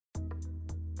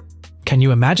Can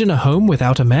you imagine a home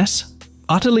without a mess?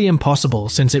 Utterly impossible,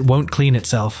 since it won't clean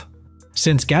itself.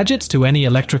 Since gadgets to any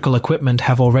electrical equipment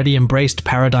have already embraced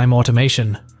paradigm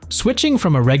automation, switching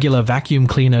from a regular vacuum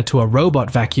cleaner to a robot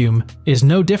vacuum is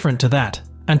no different to that.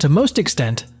 And to most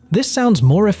extent, this sounds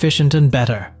more efficient and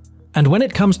better. And when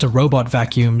it comes to robot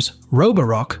vacuums,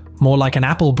 Roborock, more like an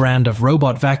Apple brand of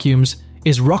robot vacuums,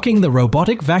 is rocking the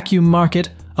robotic vacuum market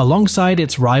alongside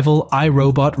its rival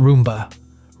iRobot Roomba.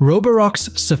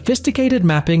 Roborock's sophisticated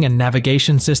mapping and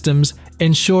navigation systems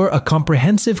ensure a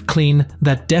comprehensive clean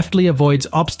that deftly avoids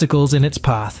obstacles in its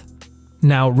path.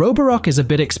 Now, Roborock is a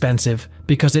bit expensive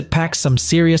because it packs some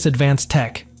serious advanced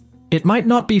tech. It might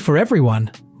not be for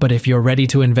everyone, but if you're ready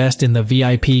to invest in the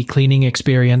VIP cleaning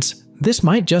experience, this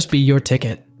might just be your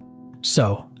ticket.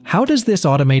 So, how does this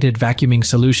automated vacuuming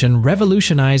solution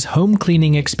revolutionize home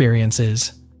cleaning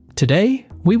experiences? Today,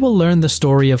 we will learn the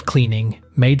story of cleaning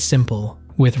made simple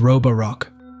with Roborock.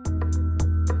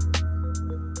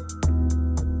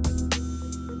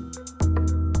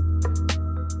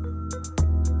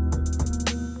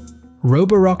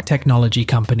 Roborock Technology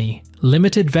Company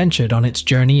Limited ventured on its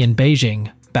journey in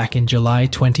Beijing back in July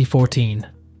 2014.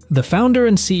 The founder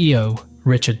and CEO,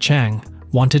 Richard Chang,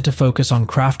 wanted to focus on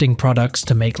crafting products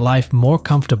to make life more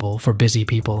comfortable for busy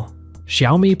people.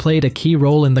 Xiaomi played a key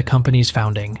role in the company's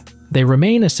founding. They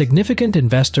remain a significant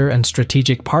investor and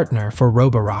strategic partner for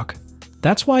Roborock.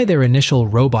 That's why their initial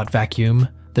robot vacuum,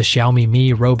 the Xiaomi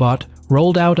Mi Robot,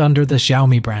 rolled out under the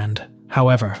Xiaomi brand.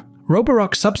 However,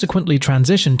 Roborock subsequently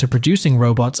transitioned to producing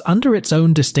robots under its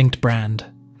own distinct brand.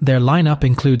 Their lineup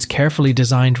includes carefully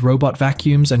designed robot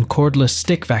vacuums and cordless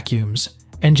stick vacuums,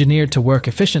 engineered to work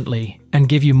efficiently and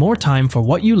give you more time for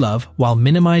what you love while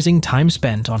minimizing time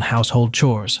spent on household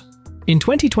chores. In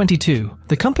 2022,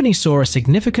 the company saw a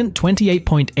significant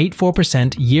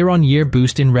 28.84% year-on-year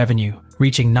boost in revenue,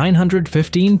 reaching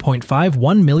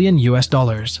 $915.51 million.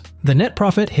 The net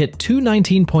profit hit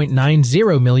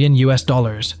 $219.90 million,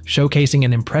 showcasing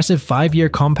an impressive 5-year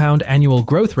compound annual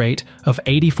growth rate of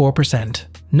 84%.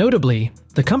 Notably,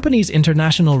 the company's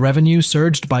international revenue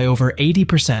surged by over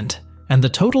 80%, and the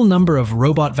total number of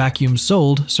robot vacuums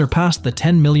sold surpassed the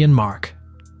 10 million mark.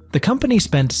 The company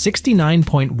spent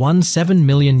 $69.17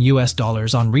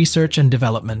 million on research and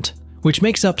development, which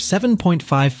makes up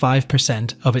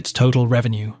 7.55% of its total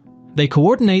revenue. They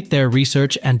coordinate their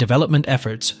research and development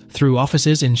efforts through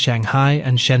offices in Shanghai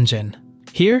and Shenzhen.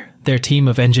 Here, their team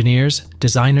of engineers,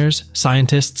 designers,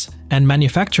 scientists, and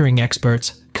manufacturing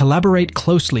experts collaborate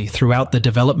closely throughout the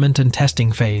development and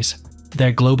testing phase.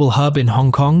 Their global hub in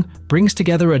Hong Kong brings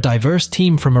together a diverse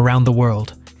team from around the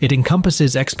world. It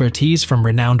encompasses expertise from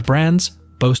renowned brands,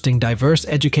 boasting diverse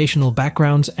educational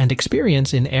backgrounds and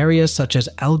experience in areas such as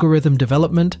algorithm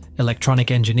development,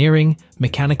 electronic engineering,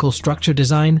 mechanical structure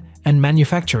design, and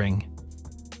manufacturing.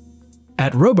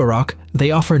 At Roborock,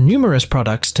 they offer numerous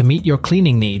products to meet your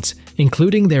cleaning needs,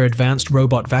 including their advanced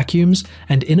robot vacuums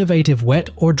and innovative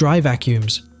wet or dry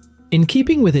vacuums. In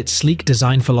keeping with its sleek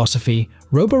design philosophy,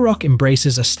 Roborock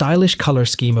embraces a stylish color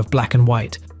scheme of black and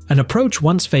white, an approach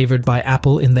once favored by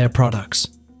Apple in their products.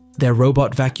 Their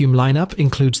robot vacuum lineup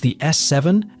includes the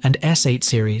S7 and S8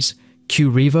 series,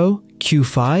 Q-Revo,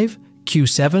 Q5,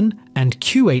 Q7, and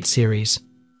Q8 series.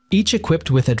 Each equipped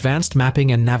with advanced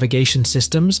mapping and navigation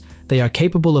systems, they are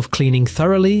capable of cleaning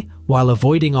thoroughly while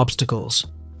avoiding obstacles.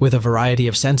 With a variety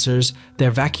of sensors,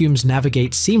 their vacuums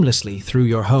navigate seamlessly through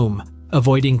your home,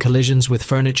 avoiding collisions with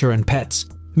furniture and pets,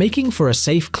 making for a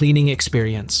safe cleaning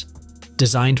experience.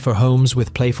 Designed for homes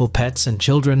with playful pets and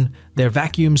children, their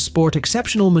vacuums sport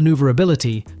exceptional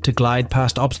maneuverability to glide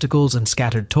past obstacles and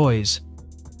scattered toys.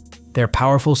 Their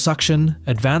powerful suction,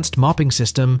 advanced mopping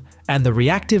system, and the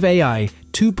ReactiveAI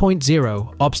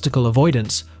 2.0 obstacle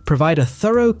avoidance provide a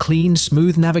thorough, clean,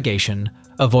 smooth navigation,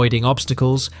 avoiding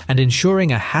obstacles and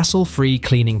ensuring a hassle-free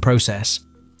cleaning process.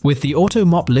 With the auto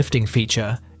mop lifting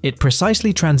feature, it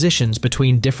precisely transitions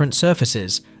between different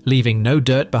surfaces, leaving no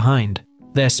dirt behind.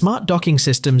 Their smart docking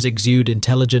systems exude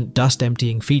intelligent dust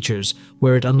emptying features,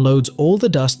 where it unloads all the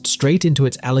dust straight into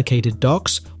its allocated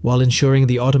docks while ensuring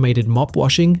the automated mop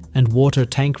washing and water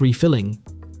tank refilling.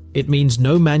 It means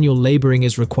no manual laboring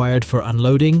is required for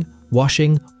unloading,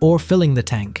 washing, or filling the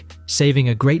tank, saving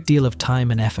a great deal of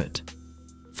time and effort.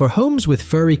 For homes with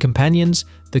furry companions,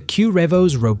 the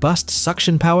Q-Revo's robust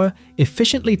suction power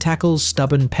efficiently tackles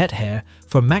stubborn pet hair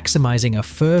for maximizing a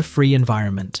fur-free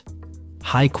environment.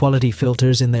 High-quality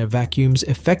filters in their vacuums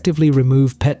effectively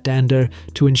remove pet dander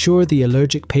to ensure the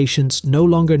allergic patients no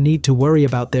longer need to worry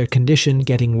about their condition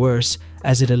getting worse,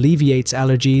 as it alleviates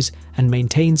allergies and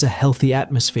maintains a healthy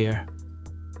atmosphere.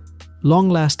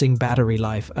 Long-lasting battery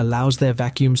life allows their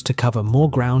vacuums to cover more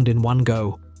ground in one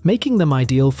go, making them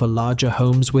ideal for larger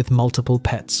homes with multiple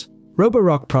pets.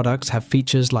 Roborock products have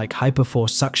features like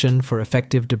Hyperforce suction for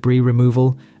effective debris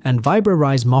removal and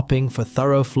VibraRise mopping for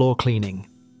thorough floor cleaning.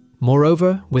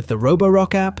 Moreover, with the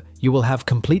Roborock app, you will have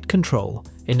complete control,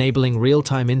 enabling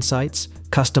real-time insights,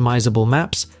 customizable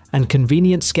maps, and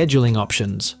convenient scheduling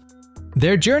options.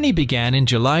 Their journey began in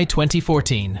July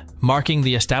 2014, marking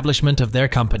the establishment of their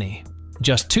company.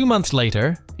 Just 2 months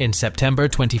later, in September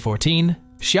 2014,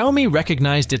 Xiaomi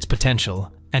recognized its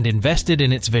potential and invested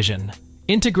in its vision,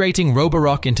 integrating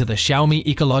Roborock into the Xiaomi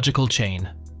ecological chain.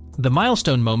 The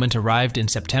milestone moment arrived in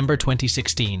September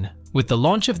 2016, with the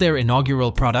launch of their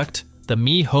inaugural product, the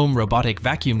Mi Home Robotic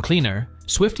Vacuum Cleaner,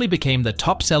 swiftly became the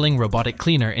top-selling robotic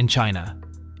cleaner in China.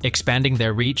 Expanding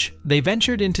their reach, they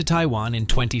ventured into Taiwan in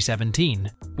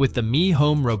 2017, with the Mi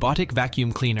Home Robotic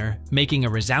Vacuum Cleaner making a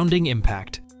resounding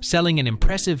impact, selling an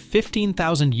impressive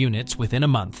 15,000 units within a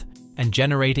month and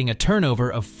generating a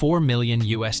turnover of $4 million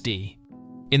USD.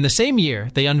 In the same year,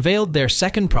 they unveiled their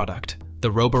second product, the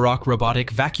Roborock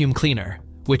Robotic Vacuum Cleaner,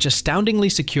 which astoundingly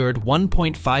secured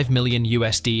 $1.5 million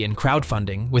USD in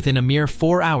crowdfunding within a mere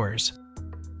 4 hours.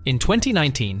 In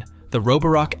 2019, the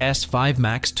Roborock S5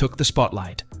 Max took the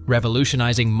spotlight,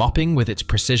 revolutionizing mopping with its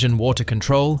precision water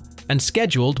control and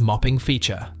scheduled mopping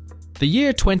feature. The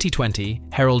year 2020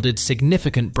 heralded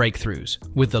significant breakthroughs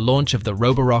with the launch of the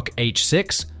Roborock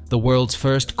H6, the world's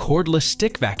first cordless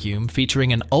stick vacuum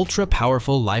featuring an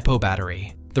ultra-powerful LiPo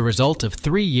battery, the result of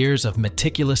 3 years of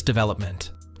meticulous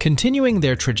development. Continuing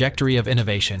their trajectory of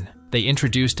innovation, they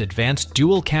introduced advanced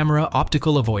dual-camera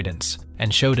optical avoidance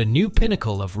and showed a new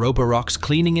pinnacle of Roborock's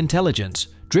cleaning intelligence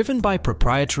driven by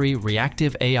proprietary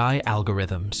ReactiveAI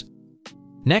algorithms.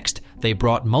 Next, they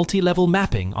brought multi-level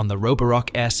mapping on the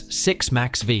Roborock S6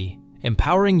 Max V,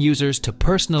 empowering users to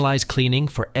personalize cleaning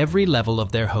for every level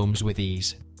of their homes with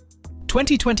ease.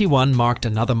 2021 marked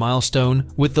another milestone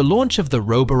with the launch of the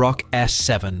Roborock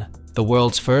S7, the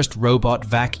world's first robot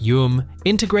vacuum,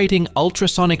 integrating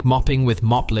ultrasonic mopping with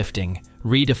mop lifting,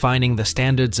 redefining the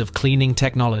standards of cleaning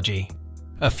technology.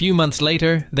 A few months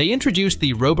later, they introduced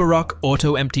the Roborock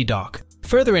Auto Empty Dock,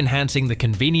 further enhancing the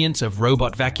convenience of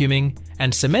robot vacuuming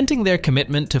and cementing their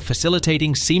commitment to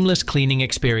facilitating seamless cleaning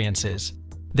experiences.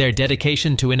 Their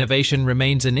dedication to innovation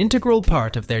remains an integral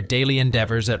part of their daily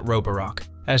endeavors at Roborock,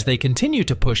 as they continue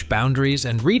to push boundaries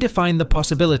and redefine the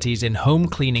possibilities in home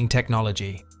cleaning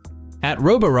technology. At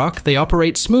Roborock, they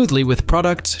operate smoothly with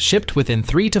products shipped within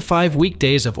 3 to 5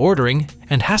 weekdays of ordering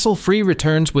and hassle-free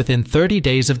returns within 30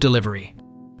 days of delivery.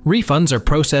 Refunds are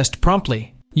processed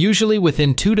promptly, usually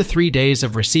within 2 to 3 days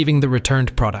of receiving the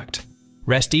returned product.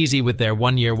 Rest easy with their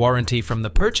 1-year warranty from the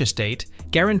purchase date,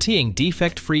 guaranteeing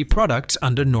defect-free products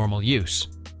under normal use.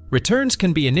 Returns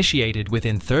can be initiated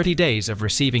within 30 days of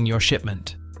receiving your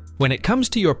shipment. When it comes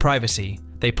to your privacy,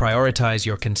 they prioritize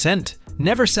your consent,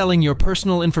 never selling your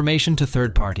personal information to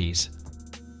third parties.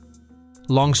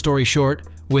 Long story short,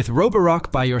 with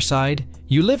Roborock by your side,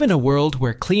 you live in a world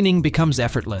where cleaning becomes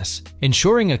effortless,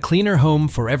 ensuring a cleaner home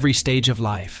for every stage of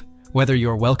life. Whether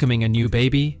you're welcoming a new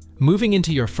baby, moving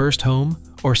into your first home,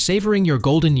 or savoring your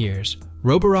golden years,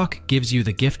 Roborock gives you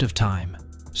the gift of time.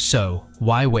 So,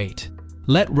 why wait?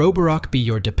 Let Roborock be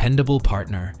your dependable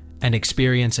partner and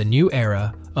experience a new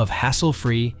era of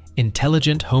hassle-free,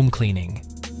 intelligent home cleaning.